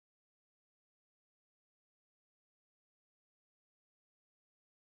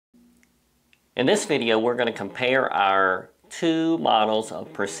In this video, we're going to compare our two models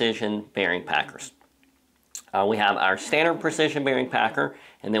of precision bearing packers. We have our standard precision bearing packer,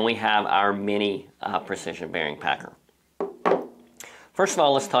 and then we have our mini precision bearing packer. First of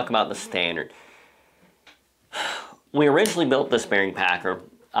all, let's talk about the standard. We originally built this bearing packer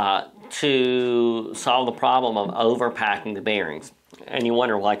to solve the problem of overpacking the bearings. And you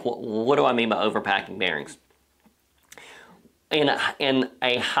wonder, like, what do I mean by overpacking bearings? In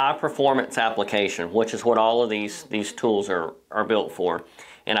a high-performance application, which is what all of these tools are built for,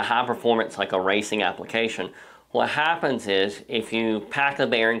 in a high-performance, like a racing application, what happens is if you pack the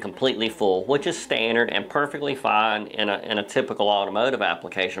bearing completely full, which is standard and perfectly fine in a typical automotive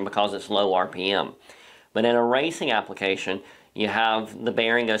application because it's low RPM. But in a racing application, you have the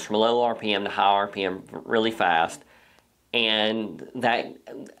bearing goes from low RPM to high RPM really fast, and that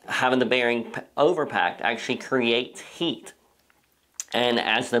having the bearing overpacked actually creates heat. And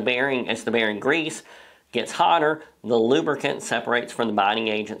as the bearing grease gets hotter, the lubricant separates from the binding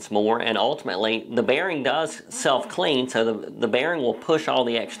agents more, and ultimately the bearing does self-clean, so the bearing will push all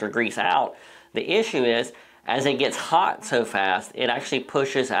the extra grease out. The issue is, as it gets hot so fast, it actually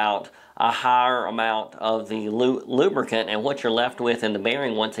pushes out a higher amount of the lubricant, and what you're left with in the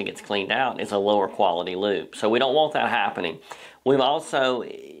bearing once it gets cleaned out is a lower quality lube. So we don't want that happening. We've also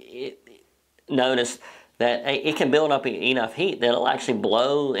noticed that it can build up enough heat that it'll actually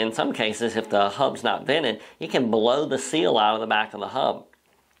blow, in some cases, if the hub's not vented, it can blow the seal out of the back of the hub.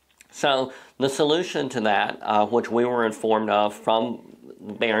 So the solution to that, which we were informed of from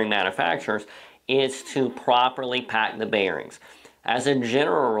bearing manufacturers, is to properly pack the bearings. As a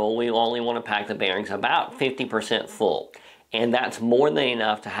general rule, we only want to pack the bearings about 50% full. And that's more than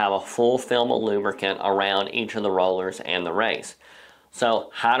enough to have a full film of lubricant around each of the rollers and the race.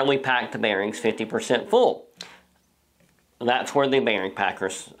 So how do we pack the bearings 50% full? That's where the bearing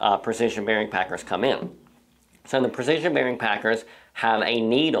packers, precision bearing packers come in. So the precision bearing packers have a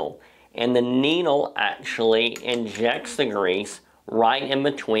needle, and the needle actually injects the grease right in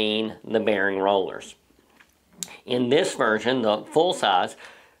between the bearing rollers. In this version, the full size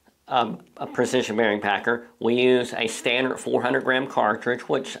a precision bearing packer, we use a standard 400 gram cartridge,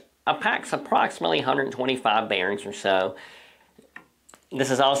 which packs approximately 125 bearings or so. This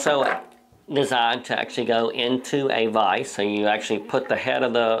is also designed to actually go into a vise, so you actually put the head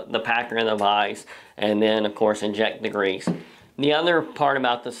of the packer in the vise and then, of course, inject the grease. The other part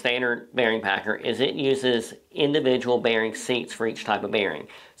about the standard bearing packer is it uses individual bearing seats for each type of bearing.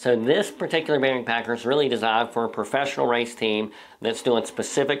 So this particular bearing packer is really designed for a professional race team that's doing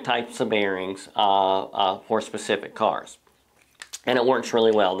specific types of bearings for specific cars. And it works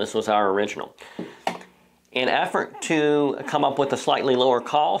really well. This was our original. In effort to come up with a slightly lower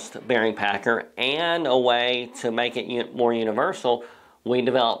cost bearing packer and a way to make it more universal, we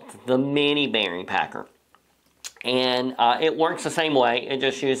developed the mini bearing packer. And it works the same way. It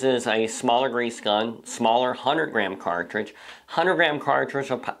just uses a smaller grease gun, smaller 100 gram cartridge. 100 gram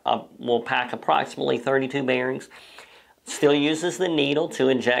cartridge will pack approximately 32 bearings. Still uses the needle to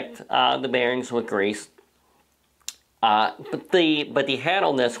inject the bearings with grease. But the head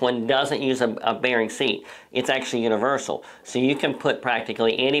on this one doesn't use a bearing seat. It's actually universal. So you can put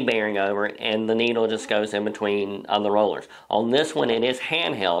practically any bearing over it, and the needle just goes in between the rollers. On this one, it is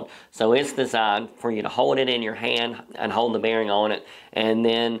handheld, so it's designed for you to hold it in your hand and hold the bearing on it, and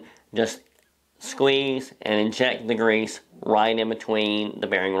then just squeeze and inject the grease right in between the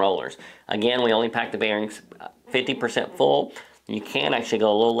bearing rollers. Again, we only pack the bearings 50% full. You can actually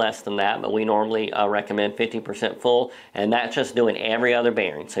go a little less than that, but we normally recommend 50% full, and that's just doing every other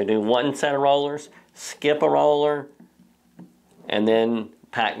bearing. So do one set of rollers, skip a roller, and then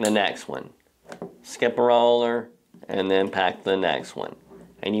pack the next one. Skip a roller, and then pack the next one.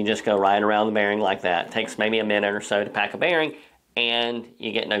 And you just go right around the bearing like that. It takes maybe a minute or so to pack a bearing, and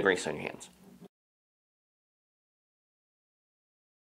you get no grease on your hands.